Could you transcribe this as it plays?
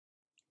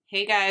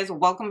Hey guys,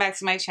 welcome back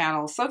to my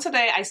channel. So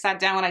today I sat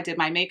down and I did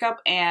my makeup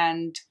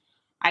and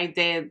I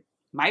did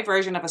my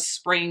version of a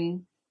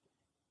spring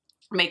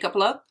makeup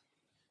look.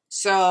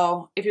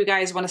 So if you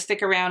guys want to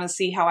stick around and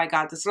see how I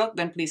got this look,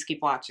 then please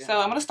keep watching. So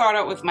I'm going to start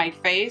out with my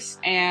face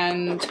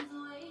and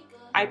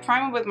I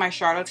prime it with my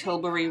Charlotte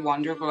Tilbury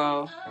Wonder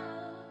Glow.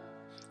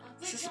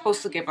 This is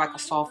supposed to give like a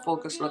soft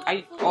focus look.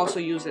 I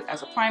also use it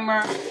as a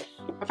primer.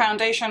 For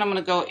foundation, I'm going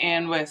to go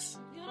in with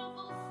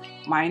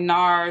my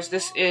Nars.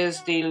 This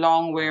is the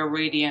Longwear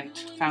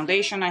Radiant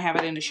Foundation. I have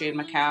it in the shade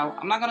Macao.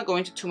 I'm not going to go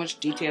into too much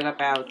detail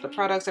about the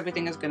products.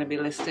 Everything is going to be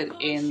listed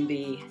in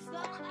the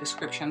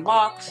description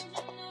box.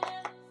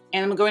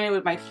 And I'm going in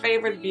with my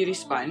favorite beauty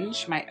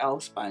sponge, my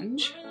e.l.f.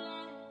 sponge.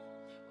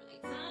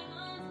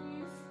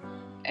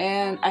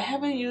 And I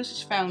haven't used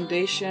this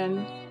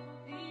foundation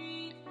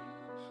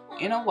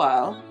in a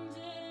while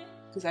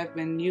because I've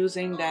been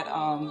using that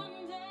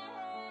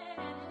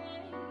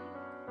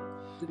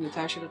the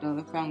Natasha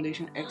Denona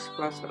Foundation X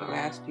Plus for the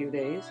last few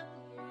days.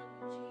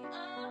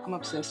 I'm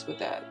obsessed with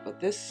that. But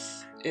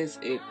this is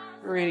a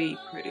pretty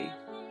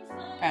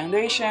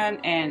foundation,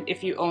 and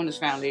if you own this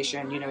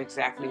foundation, you know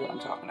exactly what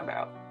I'm talking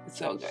about. It's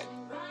so good.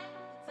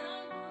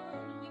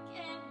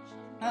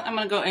 I'm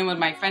gonna go in with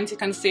my Fenty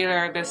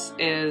concealer. This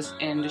is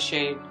in the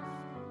shade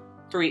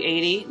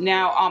 380.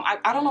 Now,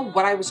 I don't know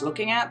what I was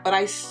looking at, but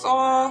I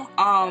saw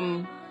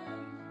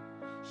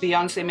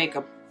Beyonce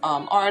makeup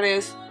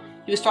artist.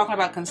 He was talking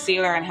about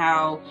concealer and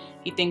how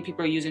he thinks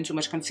people are using too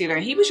much concealer.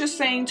 And he was just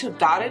saying to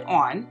dot it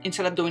on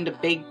instead of doing the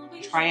big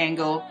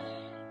triangle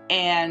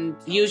and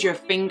use your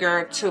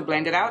finger to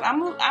blend it out.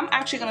 I'm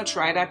actually going to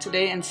try that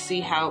today and see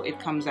how it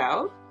comes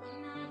out.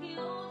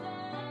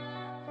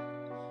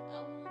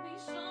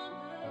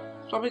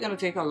 Probably going to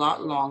take a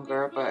lot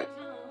longer, but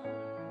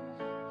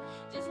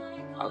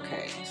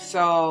okay.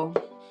 So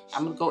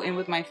I'm going to go in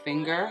with my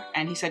finger,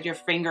 and he said your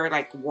finger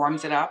like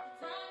warms it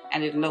up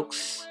and it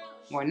looks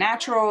more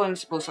natural and it's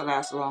supposed to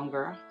last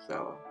longer.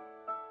 So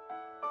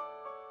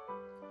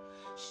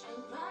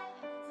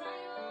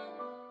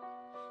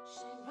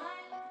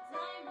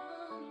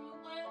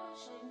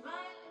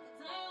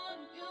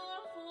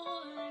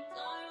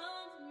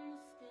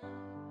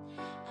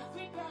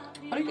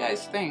what do you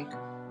guys think?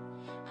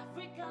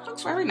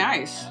 Looks very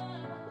nice.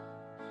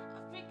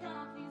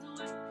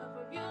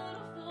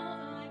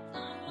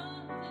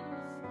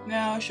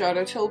 Now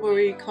Charlotte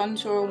Tilbury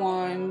contour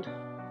wand.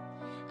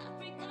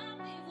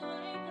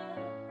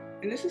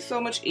 And this is so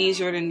much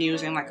easier than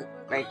using a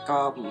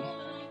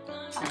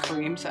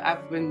cream. So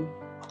I've been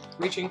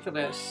reaching for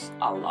this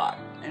a lot,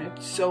 and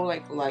it's so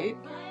like light.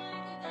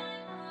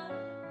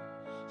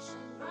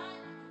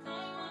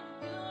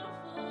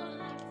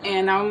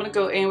 And now I'm gonna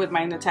go in with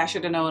my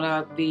Natasha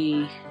Denona,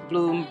 the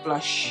Bloom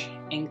Blush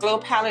in Glow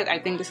palette. I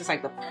think this is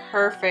like the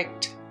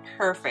perfect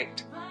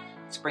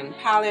spring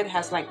palette. It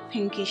has like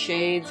pinky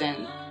shades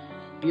and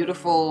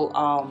beautiful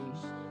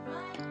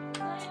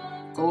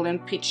golden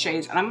peach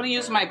shades, and I'm going to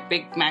use my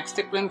big MAC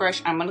stippling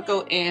brush. I'm going to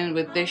go in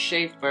with this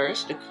shade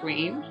first, the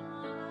cream,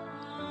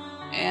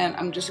 and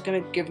I'm just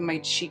going to give my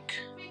cheek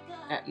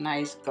that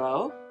nice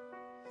glow.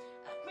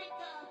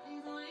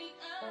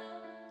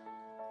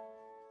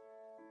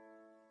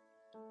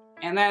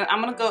 And then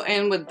I'm going to go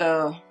in with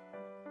the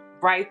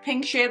bright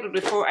pink shade, but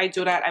before I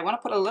do that, I want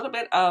to put a little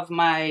bit of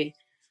my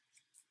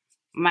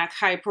MAC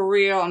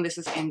Hyperreal, and this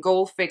is in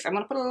Gold Fix. I'm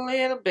going to put a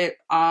little bit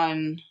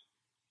on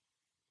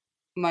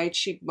my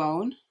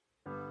cheekbone.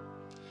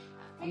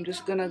 I'm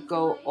just gonna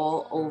go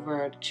all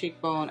over the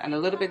cheekbone and a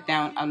little bit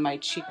down on my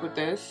cheek with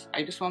this.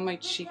 I just want my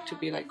cheek to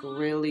be like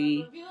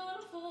really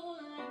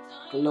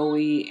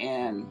glowy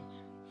and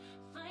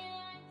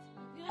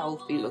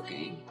healthy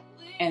looking.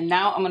 And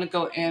now I'm gonna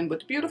go in with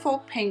the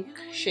beautiful pink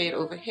shade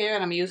over here,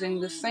 and I'm using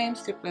the same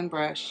stippling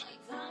brush.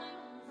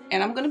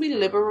 And I'm gonna be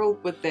liberal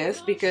with this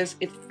because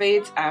it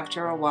fades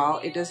after a while.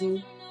 It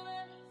doesn't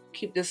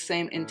keep the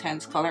same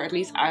intense color. At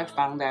least I've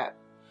found that.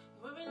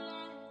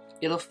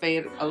 It'll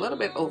fade a little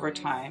bit over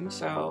time,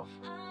 so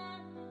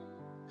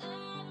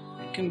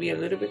it can be a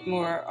little bit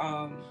more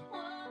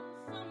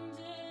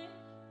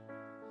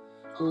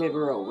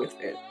liberal with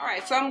it.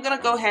 Alright, so I'm gonna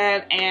go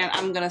ahead and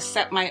I'm gonna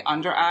set my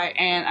under eye,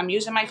 and I'm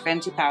using my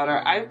Fenty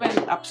powder. I've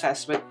been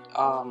obsessed with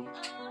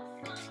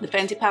the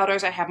Fenty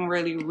powders. I haven't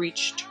really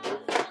reached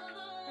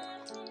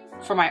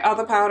for my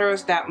other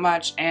powders that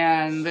much,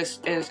 and this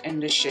is in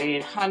the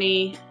shade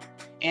Honey.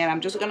 And I'm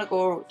just gonna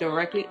go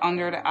directly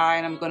under the eye,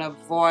 and I'm gonna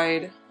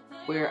avoid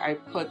where I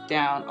put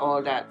down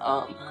all that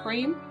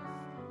cream.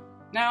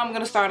 Now I'm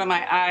gonna start on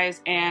my eyes,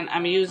 and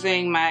I'm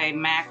using my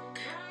MAC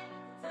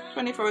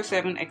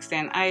 24/7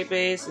 Extend Eye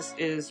Base. This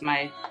is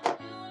my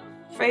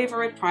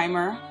favorite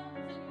primer.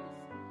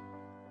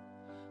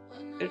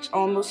 It's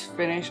almost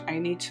finished. I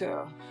need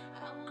to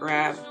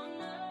grab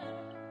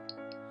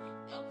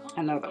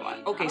another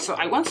one. Okay, so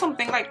I want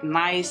something like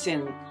nice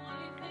and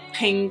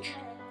pink,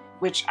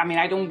 which I mean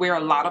I don't wear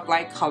a lot of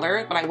light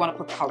color, but I want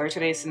to put color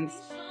today since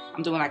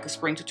I'm doing like a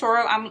spring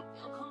tutorial. I'm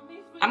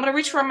gonna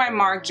reach for my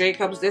Marc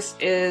Jacobs. This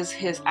is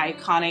his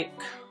Eyeconic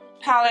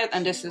palette,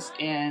 and this is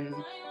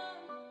in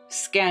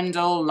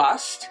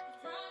Scandalust.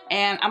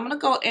 And I'm gonna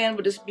go in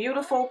with this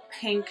beautiful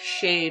pink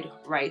shade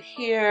right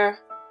here.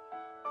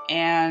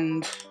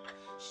 And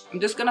I'm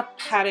just gonna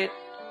pat it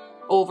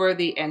over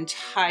the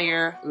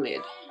entire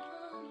lid.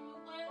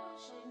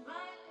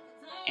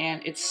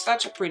 And it's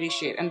such a pretty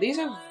shade. And these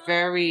are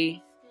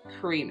very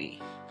creamy.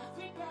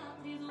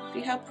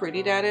 See how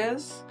pretty that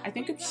is? I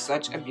think it's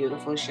such a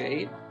beautiful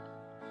shade.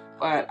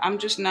 But I'm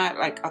just not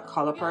like a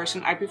color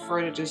person. I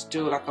prefer to just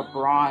do like a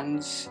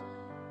bronze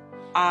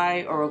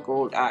eye or a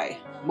gold eye.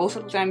 Most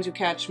of the times you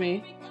catch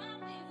me,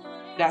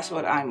 that's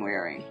what I'm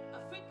wearing.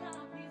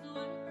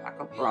 Like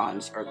a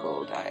bronze or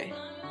gold eye.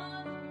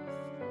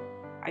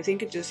 I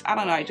think it just, I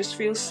don't know, I just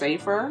feel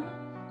safer.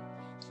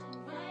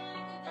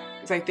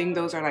 Because I think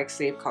those are like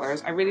safe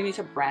colors. I really need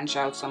to branch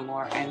out some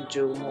more and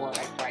do more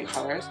like bright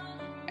colors.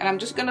 And I'm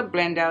just gonna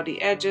blend out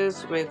the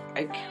edges with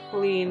a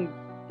clean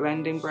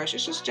blending brush.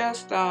 It's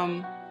just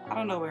I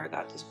don't know where I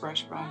got this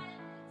brush from.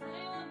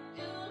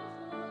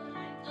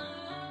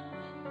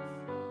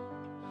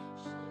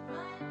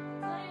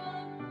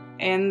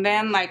 And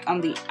then like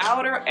on the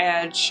outer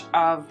edge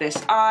of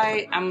this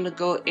eye, I'm gonna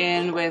go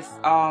in with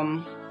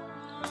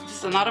this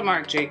is another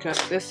Marc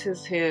Jacobs. This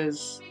is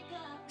his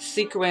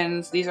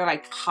sequins. These are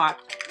like hot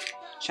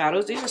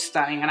shadows. These are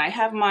stunning, and I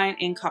have mine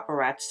in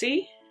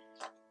Copperazzi.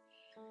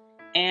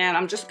 And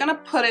I'm just gonna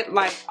put it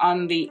like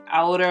on the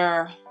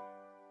outer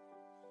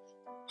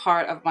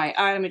part of my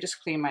eye. Let me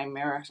just clean my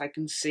mirror so I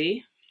can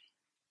see.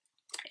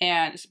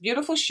 And it's a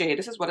beautiful shade.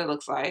 This is what it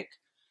looks like.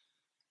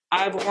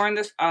 I've worn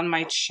this on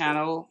my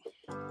channel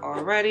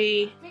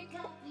already.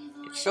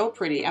 It's so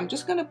pretty. I'm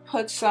just gonna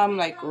put some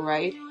like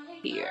right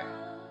here.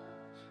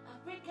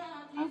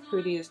 How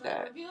pretty is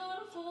that?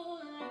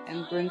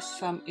 And bring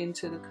some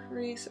into the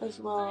crease as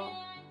well.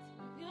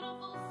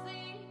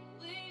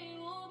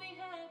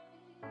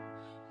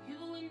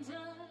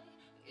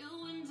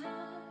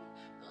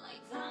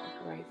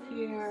 Right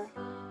here.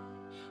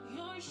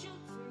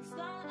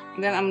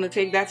 And then I'm gonna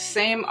take that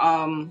same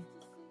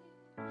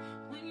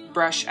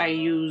brush I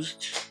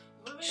used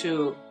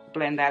to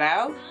blend that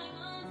out,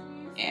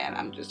 and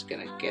I'm just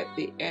gonna get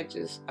the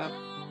edges up.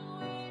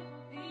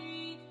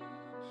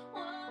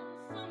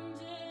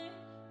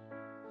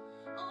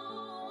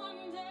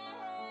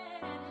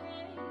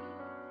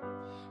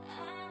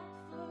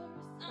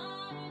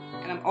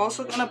 And I'm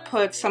also gonna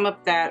put some of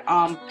that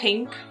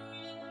pink.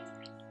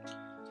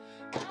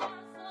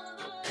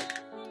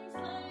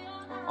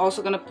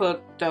 Also gonna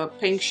put the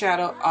pink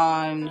shadow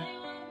on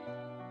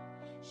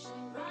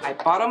my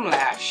bottom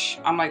lash.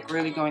 I'm like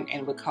really going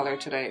in with color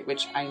today,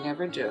 which I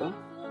never do.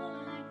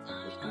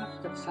 Just gonna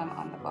put some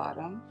on the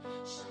bottom.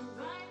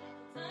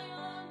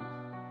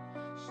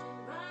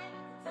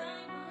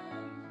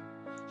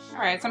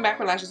 Alright, so I'm back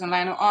with lashes and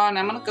liner on.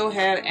 I'm gonna go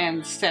ahead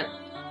and set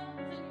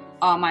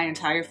my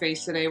entire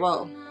face today.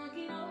 Well,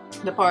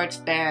 the parts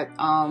that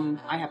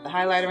I have the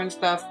highlighter and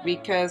stuff,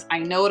 because I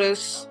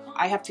notice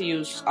I have to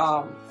use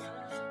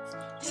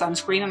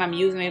sunscreen, and I'm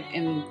using it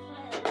in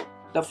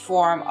the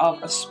form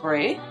of a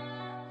spray.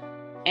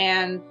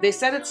 And they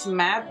said it's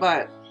matte,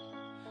 but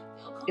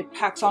it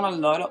packs on a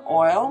lot of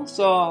oil,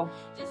 so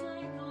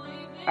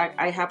like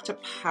I have to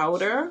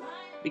powder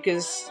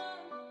because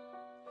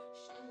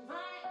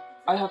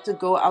I have to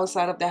go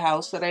outside of the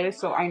house today.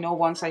 So I know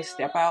once I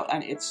step out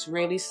and it's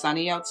really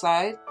sunny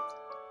outside,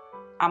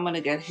 I'm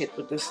gonna get hit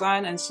with the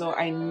sun, and so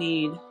I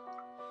need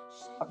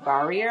a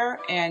barrier.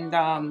 And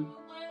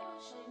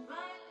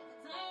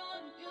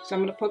so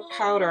I'm gonna put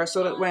powder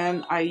so that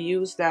when I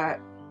use that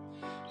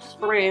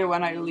spray,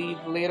 when I leave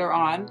later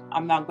on,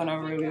 I'm not gonna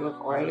really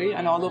look oily.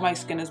 And although my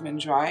skin has been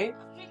dry,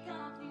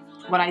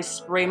 when I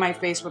spray my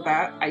face with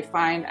that, I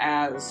find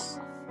as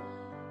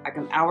like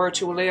an hour or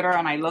two later,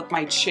 and I look,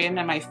 my chin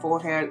and my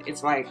forehead,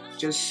 it's like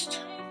just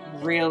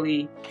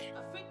really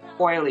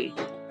oily.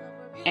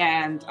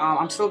 And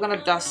I'm still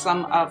gonna dust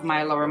some of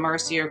my Laura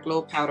Mercier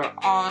glow powder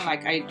on,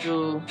 like I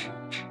do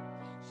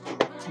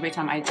every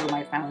time I do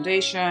my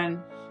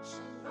foundation.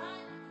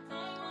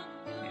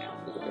 Yeah,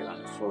 a little bit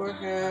on the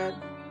forehead,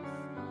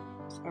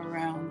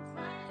 around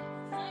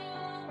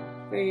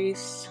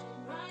face.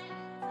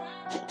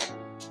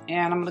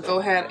 And I'm gonna go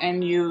ahead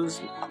and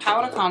use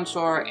powder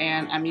contour,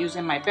 and I'm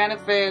using my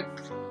Benefit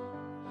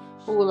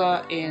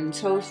Hoola in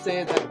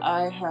Toasted that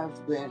I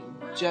have been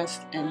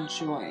just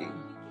enjoying.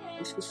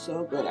 This is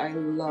so good. I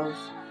love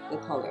the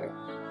color.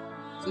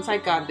 Since I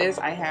got this,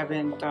 I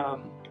haven't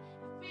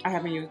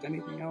used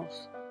anything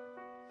else.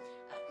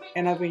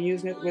 And I've been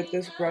using it with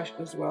this brush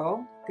as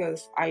well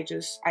because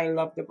I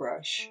love the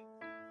brush.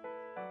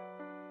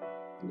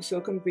 It's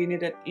so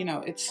convenient that, you know,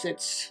 it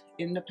sits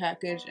in the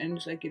package and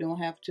it's like you don't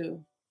have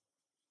to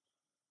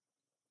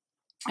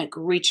like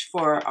reach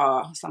for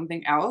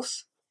something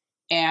else.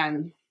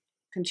 And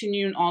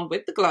continuing on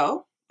with the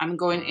glow, I'm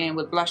going in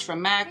with blush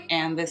from MAC,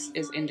 and this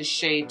is in the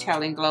shade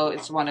Telling Glow.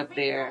 It's one of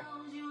their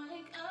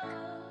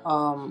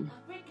the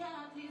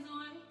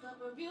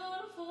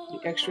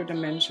extra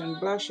dimension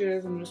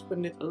blushes. I'm just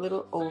putting it a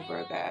little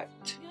over that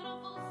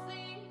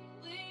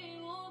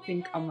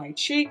pink on my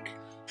cheek.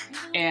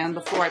 And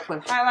before I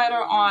put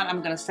highlighter on,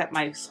 I'm gonna set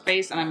my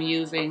face, and I'm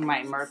using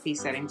my Morphe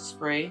setting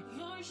spray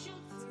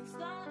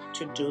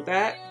to do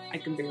that. I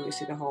can barely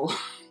see the hole.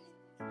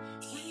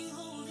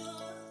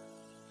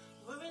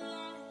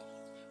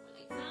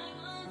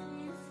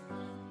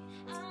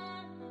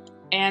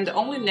 And the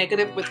only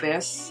negative with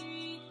this,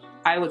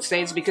 I would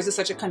say, is because it's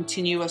such a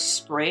continuous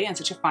spray and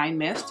such a fine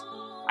mist,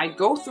 I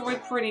go through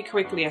it pretty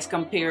quickly as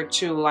compared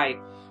to like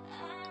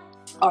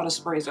other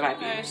sprays that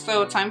I've used.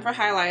 So time for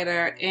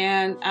highlighter,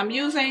 and I'm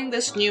using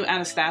this new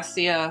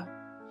Anastasia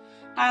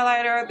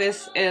highlighter.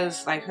 This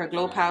is like her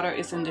glow powder.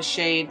 It's in the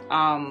shade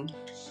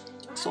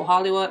So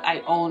Hollywood.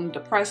 I own the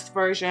pressed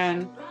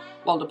version,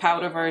 well, the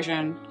powder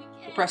version,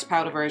 the pressed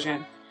powder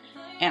version,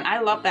 and I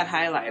love that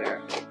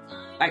highlighter.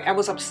 Like, I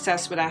was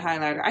obsessed with that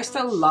highlighter. I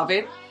still love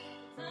it,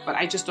 but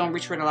I just don't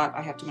reach for it a lot.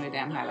 I have too many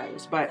damn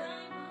highlighters. But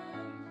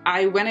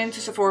I went into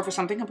Sephora for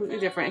something completely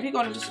different. If you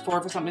go into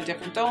Sephora for something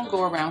different, don't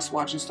go around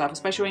swatching stuff,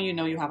 especially when you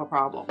know you have a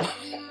problem.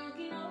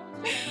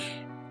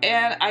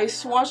 And I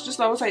swatched this,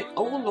 and I was like,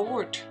 oh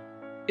Lord.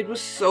 It was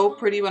so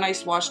pretty when I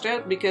swatched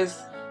it, because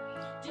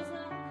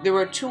there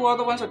were two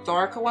other ones, a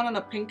darker one and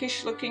a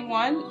pinkish looking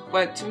one.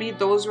 But to me,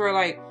 those were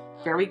like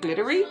very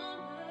glittery.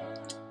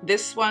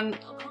 This one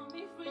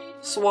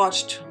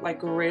swatched like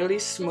really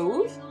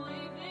smooth.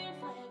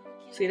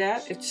 See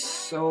that? It's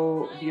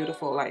so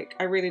beautiful. Like,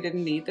 I really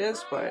didn't need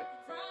this, but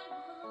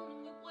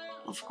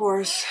of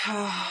course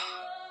I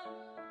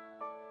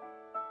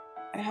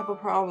have a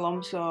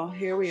problem, so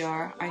here we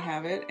are. I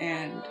have it,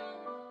 and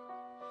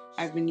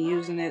I've been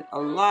using it a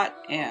lot,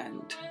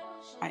 and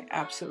I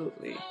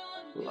absolutely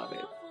love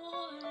it.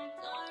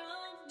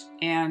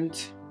 And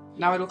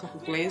now I look like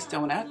a glazed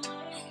donut.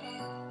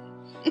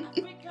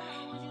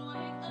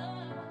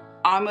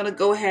 I'm gonna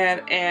go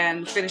ahead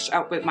and finish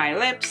up with my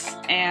lips,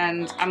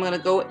 and I'm gonna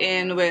go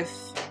in with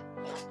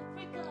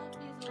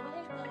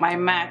my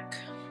MAC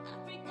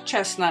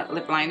Chestnut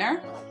lip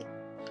liner.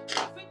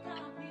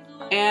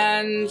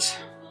 And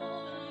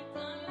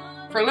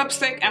for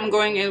lipstick, I'm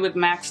going in with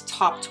MAC's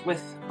Topped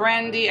with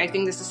Brandy. I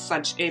think this is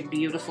such a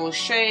beautiful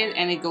shade,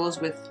 and it goes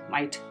with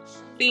my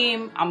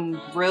theme. I'm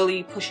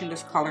really pushing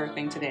this color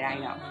thing today, I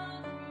know.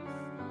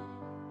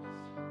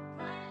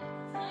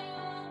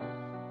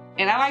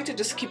 And I like to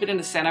just keep it in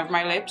the center of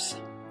my lips.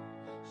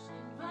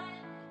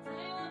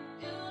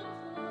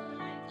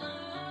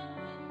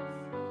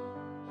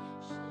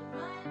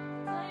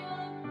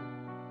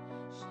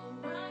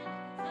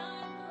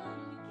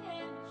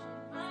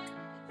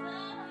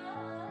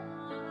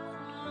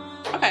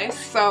 Okay,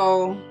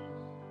 so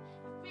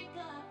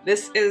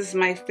this is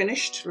my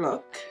finished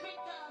look.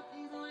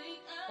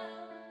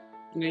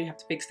 You know, you have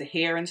to fix the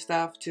hair and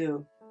stuff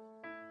to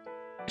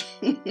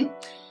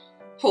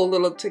hold the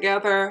look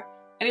together.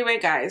 Anyway,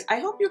 guys, I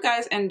hope you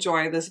guys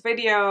enjoy this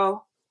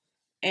video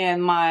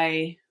and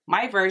my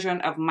version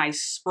of my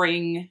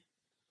spring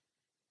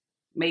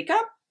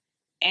makeup.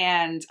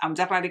 And I'm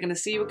definitely going to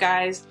see you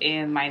guys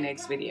in my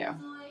next video.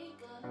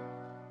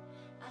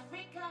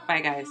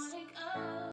 Bye, guys.